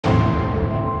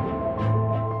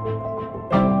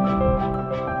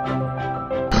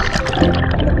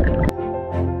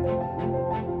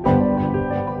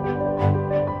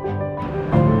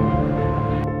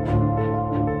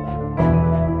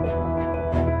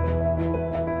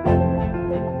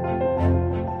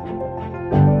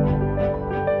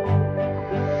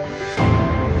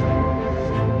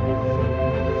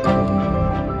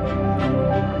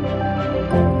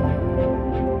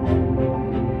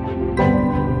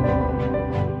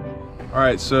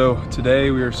Alright, so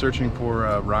today we are searching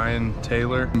for Ryan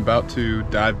Taylor. I'm about to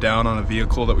dive down on a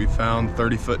vehicle that we found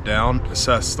 30 foot down.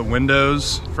 Assess the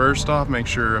windows first off, make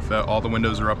sure if all the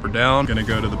windows are up or down. I'm gonna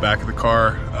go to the back of the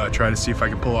car, try to see if I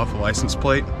can pull off a license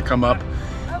plate, come up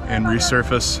and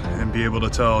resurface and be able to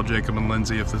tell Jacob and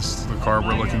Lindsay if this is the car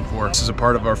we're looking for. This is a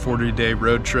part of our 40-day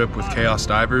road trip with Chaos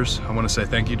Divers. I want to say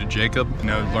thank you to Jacob. You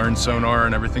know, learned sonar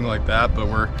and everything like that, but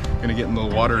we're gonna get in the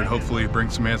water and hopefully bring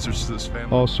some answers to this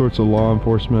family. All sorts of law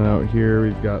enforcement out here.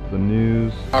 We've got the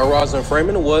news. Our Rosalind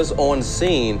Freeman was on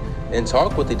scene and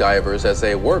talked with the divers as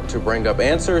they worked to bring up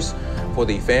answers for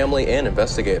the family and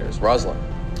investigators. Rosalind.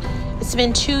 It's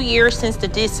been 2 years since the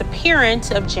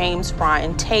disappearance of James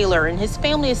Ryan Taylor, and his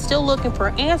family is still looking for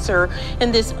an answer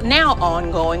in this now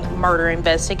ongoing murder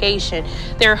investigation.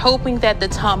 They're hoping that the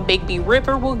Tombigbee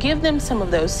River will give them some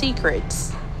of those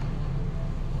secrets.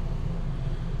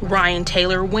 Ryan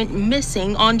Taylor went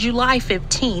missing on July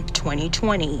 15,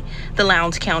 2020. The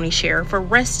Lowndes County Sheriff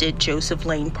arrested Joseph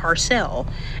Lane Purcell,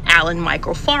 Allan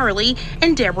Michael Farley,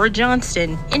 and Deborah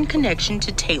Johnston in connection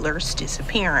to Taylor's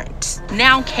disappearance.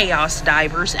 Now Chaos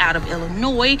Divers out of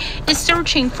Illinois is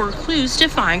searching for clues to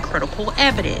find critical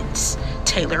evidence.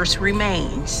 Taylor's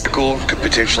remains. Could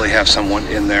potentially have someone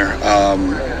in there.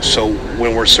 So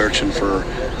when we're searching for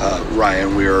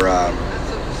Ryan, we're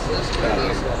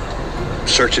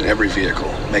searching every vehicle,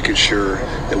 making sure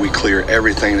that we clear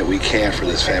everything that we can for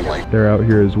this family. They're out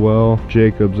here as well.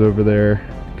 Jacob's over there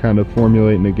kind of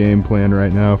formulating a game plan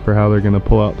right now for how they're going to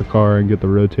pull out the car and get the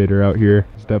rotator out here.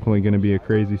 It's definitely going to be a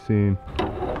crazy scene.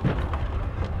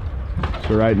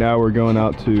 So right now we're going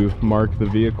out to mark the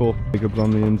vehicle. Jacob's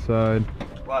on the inside.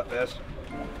 Lot best.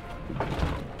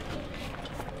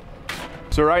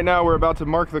 So right now we're about to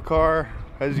mark the car.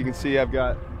 As you can see, I've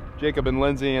got Jacob and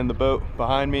Lindsay in the boat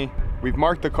behind me. We've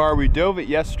marked the car. We dove it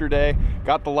yesterday,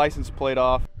 got the license plate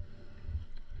off.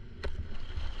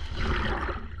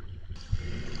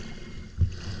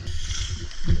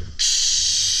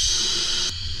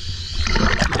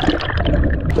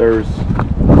 There's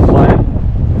a flat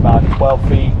about 12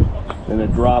 feet, then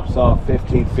it drops off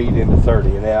 15 feet into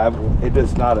 30, and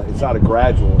it's not a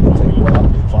gradual.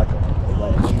 It's like a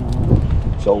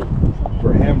ledge. So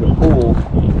for him to pull,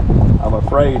 I'm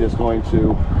afraid is going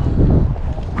to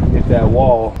hit that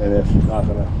wall, and it's not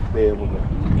going to be able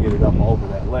to get it up over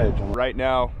that ledge. Right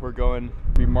now we're going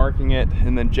to be marking it,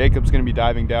 and then Jacob's going to be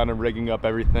diving down and rigging up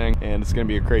everything, and it's going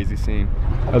to be a crazy scene.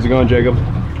 How's it going, Jacob?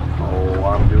 Oh,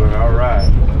 I'm doing all right.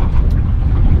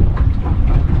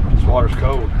 This water's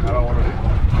cold. I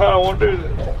don't want to do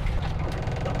this.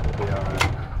 It'll be all right.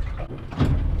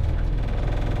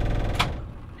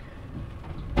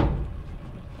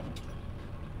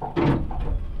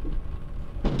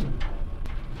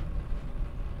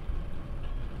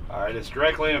 All right, it's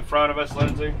directly in front of us,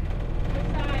 Lindsay. Which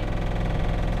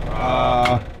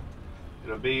side?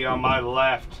 It'll be on my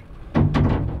left.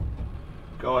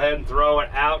 Go ahead and throw it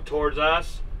out towards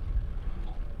us.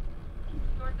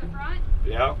 Towards the front?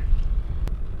 Yep.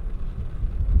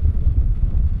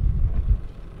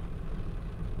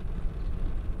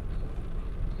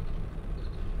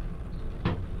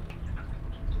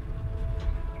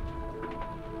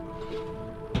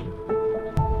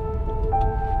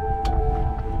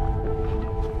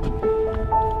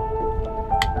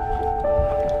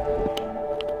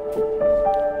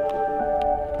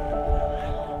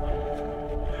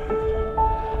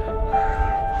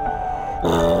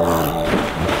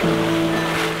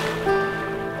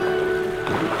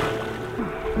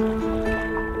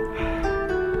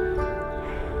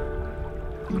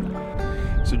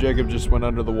 So Jacob just went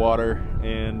under the water,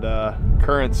 and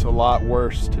current's a lot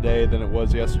worse today than it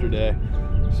was yesterday.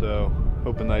 So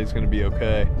hoping that he's going to be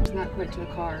okay. He's not quite to the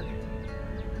car,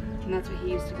 and that's what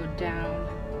he used to go down.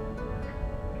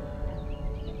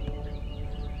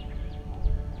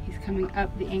 He's coming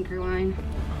up the anchor line.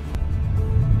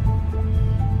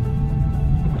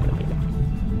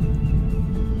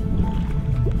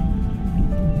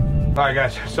 All right,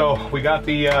 guys. So we got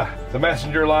the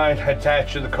messenger line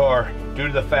attached to the car due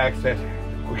to the fact that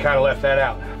we kind of left that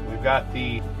out. We've got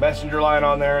the messenger line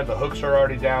on there. The hooks are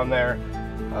already down there.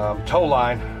 Tow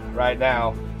line right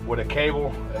now with a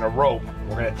cable and a rope.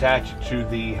 We're going to attach it to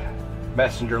the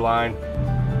messenger line.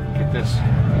 Get this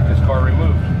car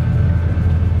removed.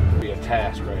 It'll be a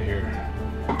task right here.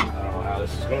 I don't know how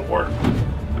this is going to work.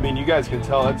 I mean, you guys can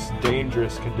tell it's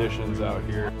dangerous conditions out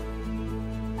here.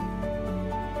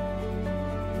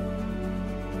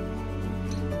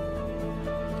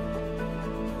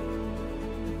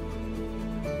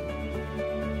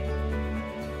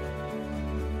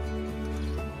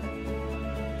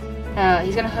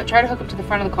 He's gonna try to hook up to the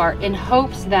front of the car in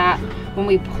hopes that When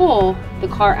we pull, the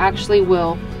car actually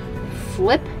will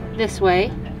flip this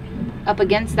way up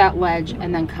against that ledge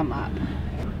and then come up.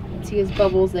 See his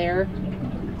bubbles there.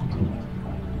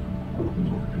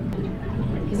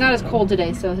 He's not as cold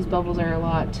today, so his bubbles are a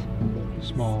lot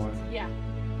Smaller. yeah.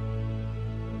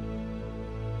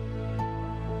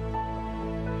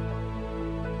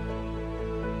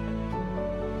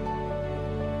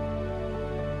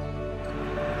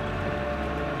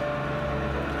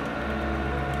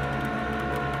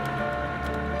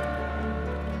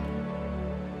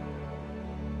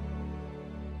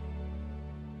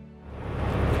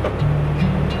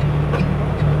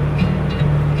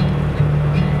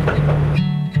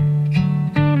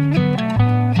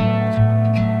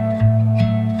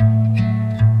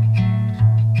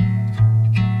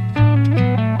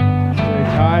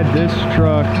 This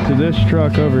truck to this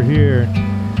truck over here.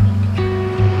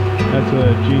 That's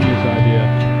a genius idea.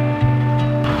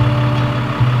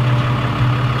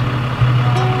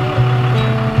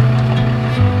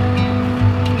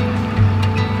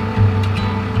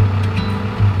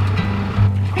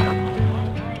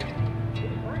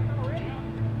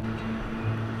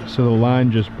 So the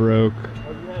line just broke.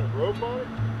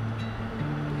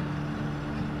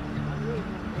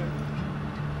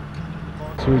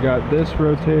 So we got this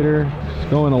rotator, it's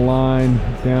going a line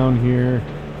down here.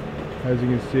 As you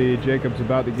can see, Jacob's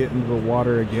about to get into the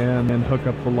water again and hook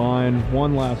up the line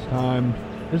one last time.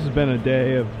 This has been a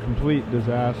day of complete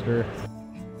disaster.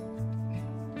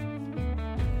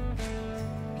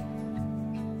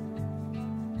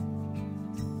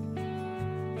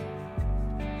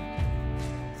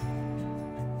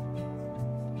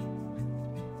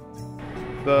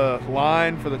 The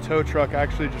line for the tow truck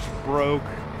actually just broke.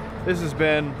 This has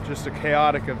been just a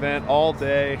chaotic event all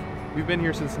day. We've been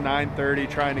here since 9:30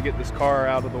 trying to get this car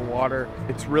out of the water.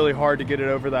 It's really hard to get it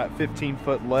over that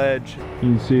 15-foot ledge. You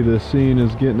can see the scene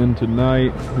is getting into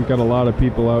night. We've got a lot of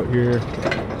people out here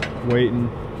waiting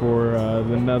for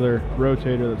another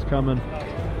rotator that's coming.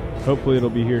 Hopefully it'll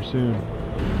be here soon.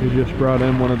 We just brought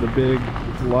in one of the big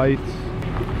lights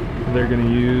they're going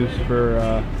to use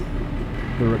for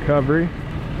the recovery.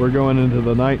 We're going into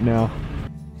the night now.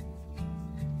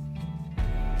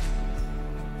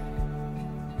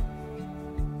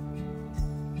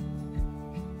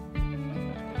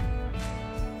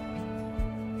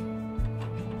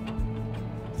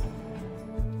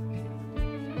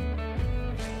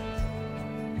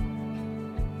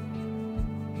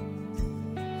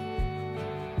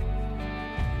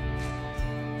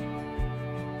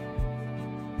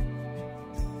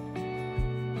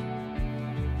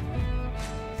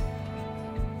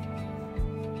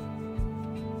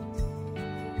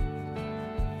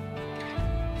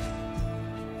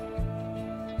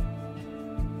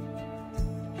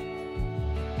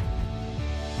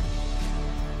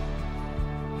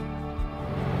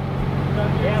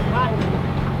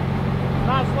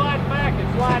 Not sliding back,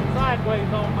 it's sliding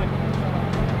sideways on me.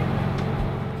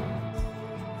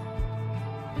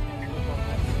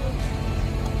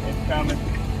 It's coming.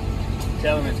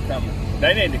 Tell them it's coming.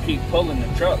 They need to keep pulling the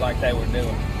truck like they were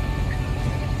doing.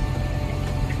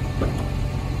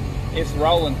 It's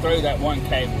rolling through that one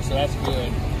cable, so that's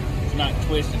good. It's not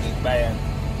twisted as bad.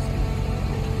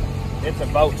 It's a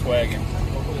Volkswagen.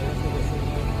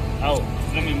 Oh,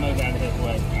 let me move out of his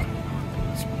way.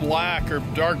 It's black or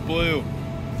dark blue.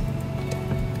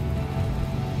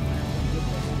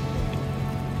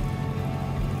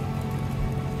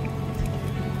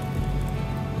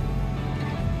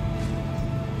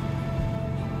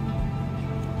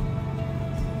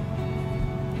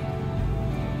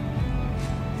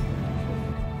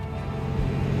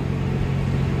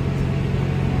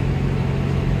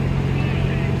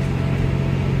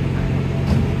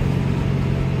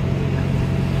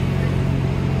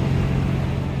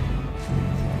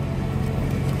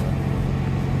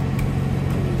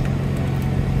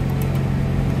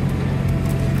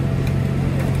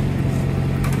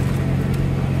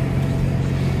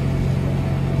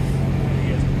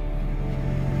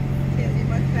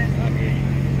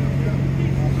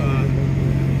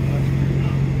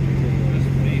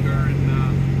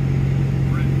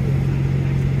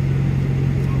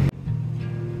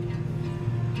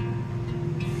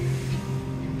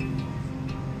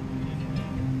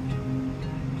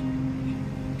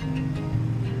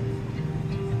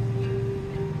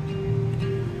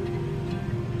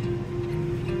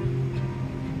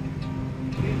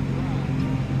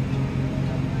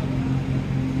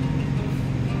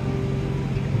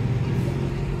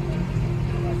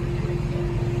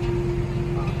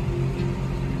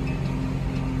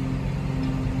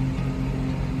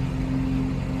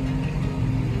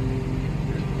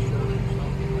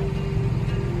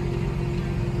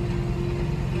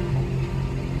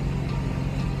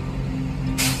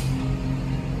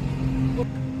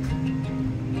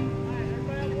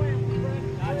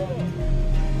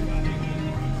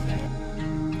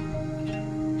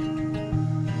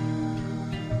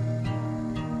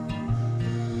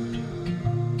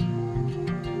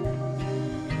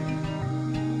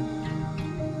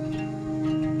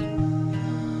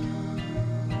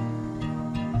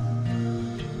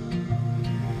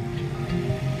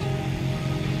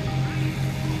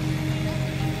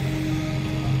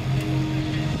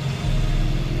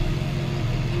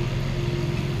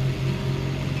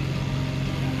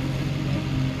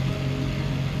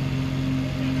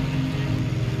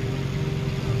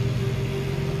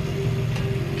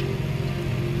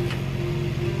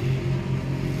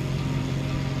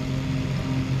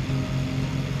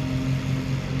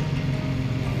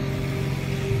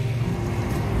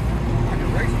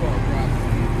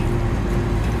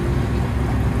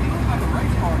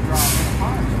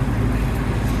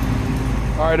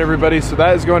 Alright everybody, so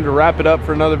that is going to wrap it up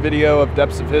for another video of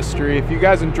Depths of History. If you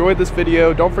guys enjoyed this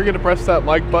video, don't forget to press that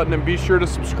like button and be sure to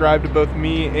subscribe to both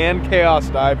me and Chaos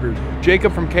Divers.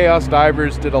 Jacob from Chaos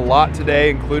Divers did a lot today,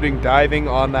 including diving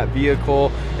on that vehicle,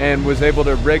 and was able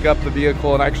to rig up the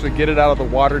vehicle and actually get it out of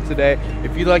the water today.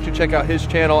 If you'd like to check out his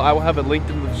channel, I will have it linked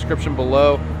in the description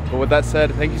below. But with that said,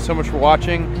 thank you so much for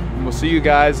watching, and we'll see you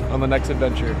guys on the next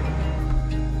adventure.